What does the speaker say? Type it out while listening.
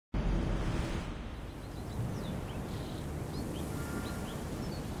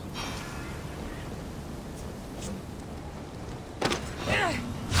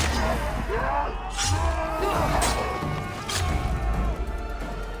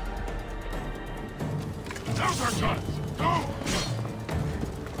Those are guns! Go!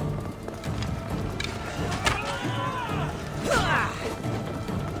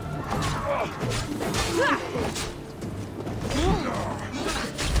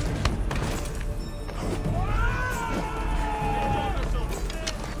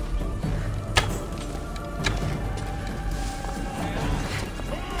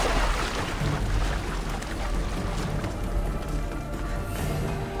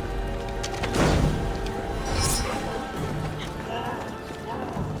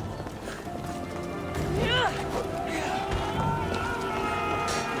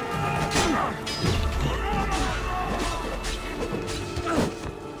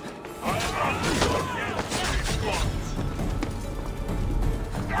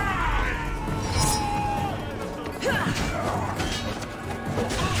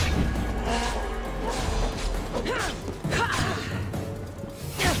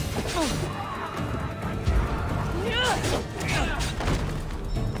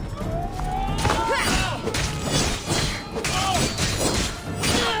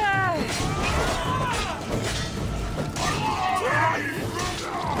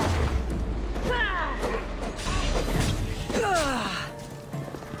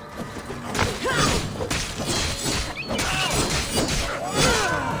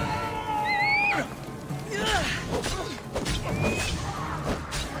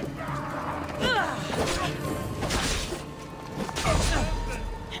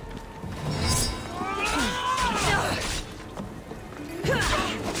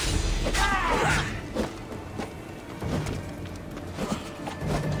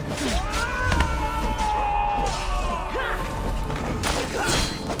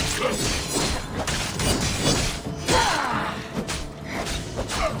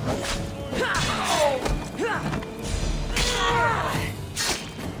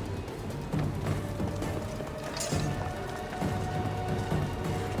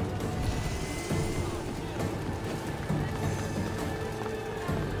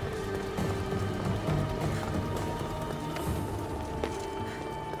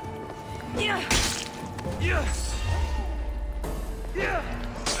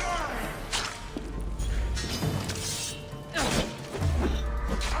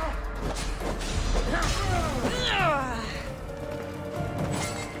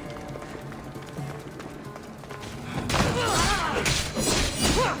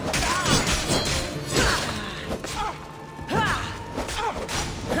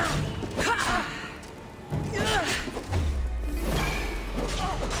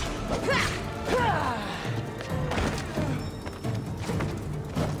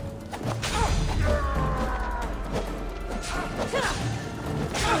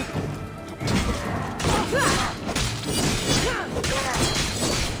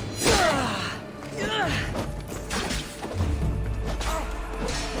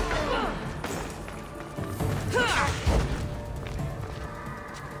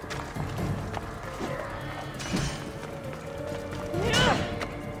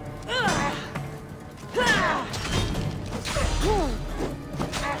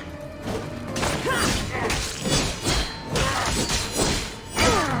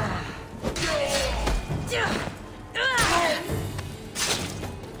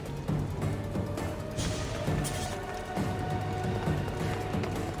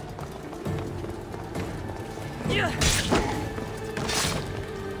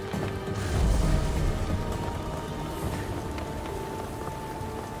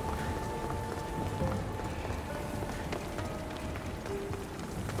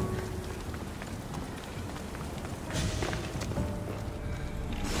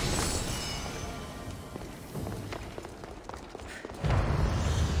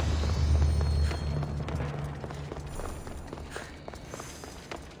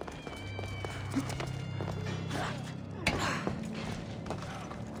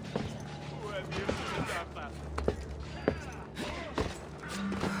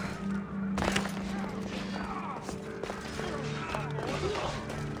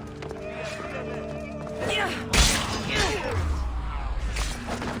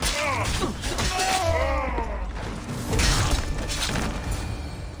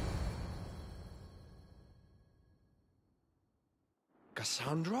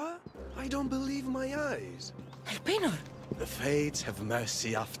 Cassandra? I don't believe my eyes. Alpinor! The fates have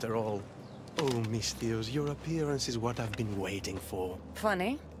mercy after all. Oh, Misthios, your appearance is what I've been waiting for.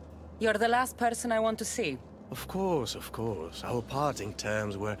 Funny. You're the last person I want to see. Of course, of course. Our parting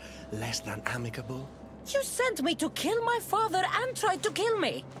terms were less than amicable. You sent me to kill my father and tried to kill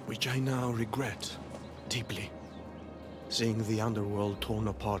me! Which I now regret. Deeply. Seeing the underworld torn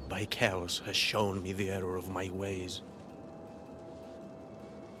apart by chaos has shown me the error of my ways.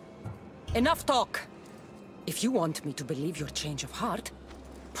 Enough talk! If you want me to believe your change of heart,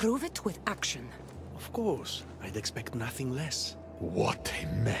 prove it with action. Of course, I'd expect nothing less. What a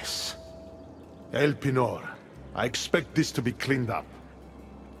mess. Elpinor, I expect this to be cleaned up.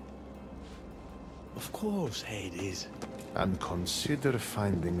 Of course, Hades. And consider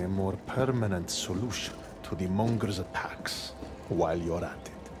finding a more permanent solution to the Monger's attacks while you're at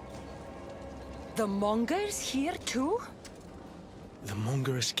it. The Mongers here too? The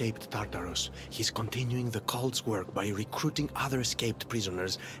Monger escaped Tartarus. He's continuing the cult's work by recruiting other escaped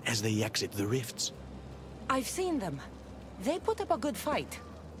prisoners as they exit the rifts. I've seen them. They put up a good fight.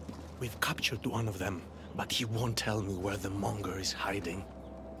 We've captured one of them, but he won't tell me where the Monger is hiding.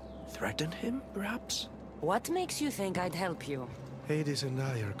 Threaten him, perhaps? What makes you think I'd help you? Hades and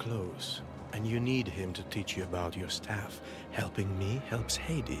I are close, and you need him to teach you about your staff. Helping me helps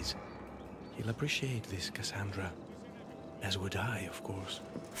Hades. He'll appreciate this, Cassandra. As would I, of course.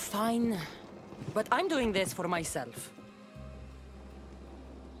 Fine. But I'm doing this for myself.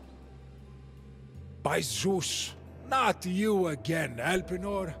 By Zeus, not you again,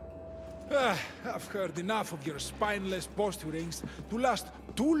 Elpinor. I've heard enough of your spineless posturings to last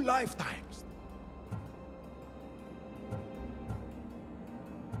 2 lifetimes.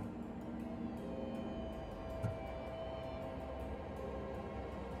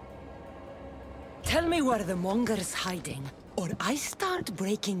 Tell me where the Monger's hiding, or I start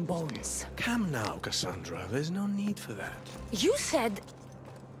breaking bones. Come now, Cassandra. There's no need for that. You said...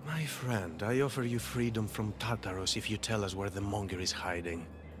 My friend, I offer you freedom from Tartarus if you tell us where the Monger is hiding.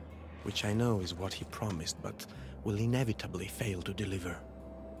 Which I know is what he promised, but will inevitably fail to deliver.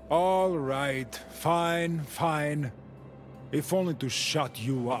 All right, fine. If only to shut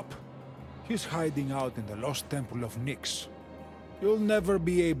you up. He's hiding out in the lost temple of Nyx. You'll never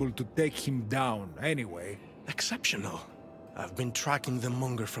be able to take him down, anyway. Exceptional. I've been tracking the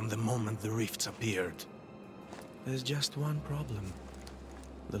Monger from the moment the rifts appeared. There's just one problem.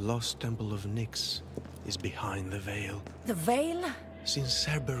 The lost temple of Nyx is behind the veil. The veil? Since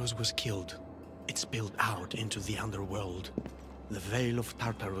Cerberus was killed, it spilled out into the underworld. The Veil of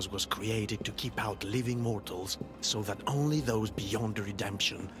Tartarus was created to keep out living mortals, so that only those beyond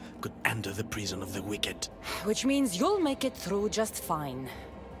redemption could enter the prison of the wicked. Which means you'll make it through just fine.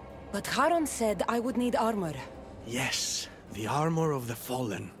 But Charon said I would need armor. Yes, the armor of the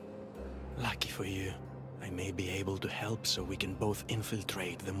fallen. Lucky for you, I may be able to help so we can both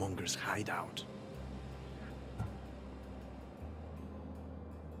infiltrate the Monger's hideout.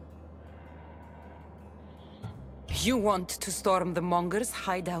 You want to storm the Monger's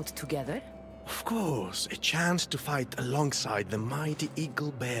hideout together? Of course, a chance to fight alongside the mighty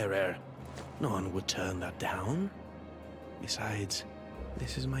Eagle Bearer. No one would turn that down. Besides,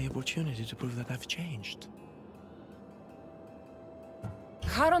 this is my opportunity to prove that I've changed.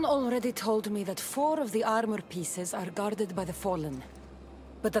 Charon already told me that 4 of the armor pieces are guarded by the Fallen,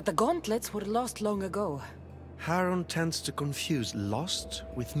 but that the gauntlets were lost long ago. Charon tends to confuse lost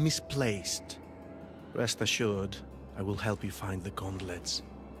with misplaced. Rest assured, I will help you find the gauntlets.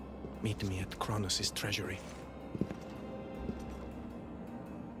 Meet me at Kronos' treasury.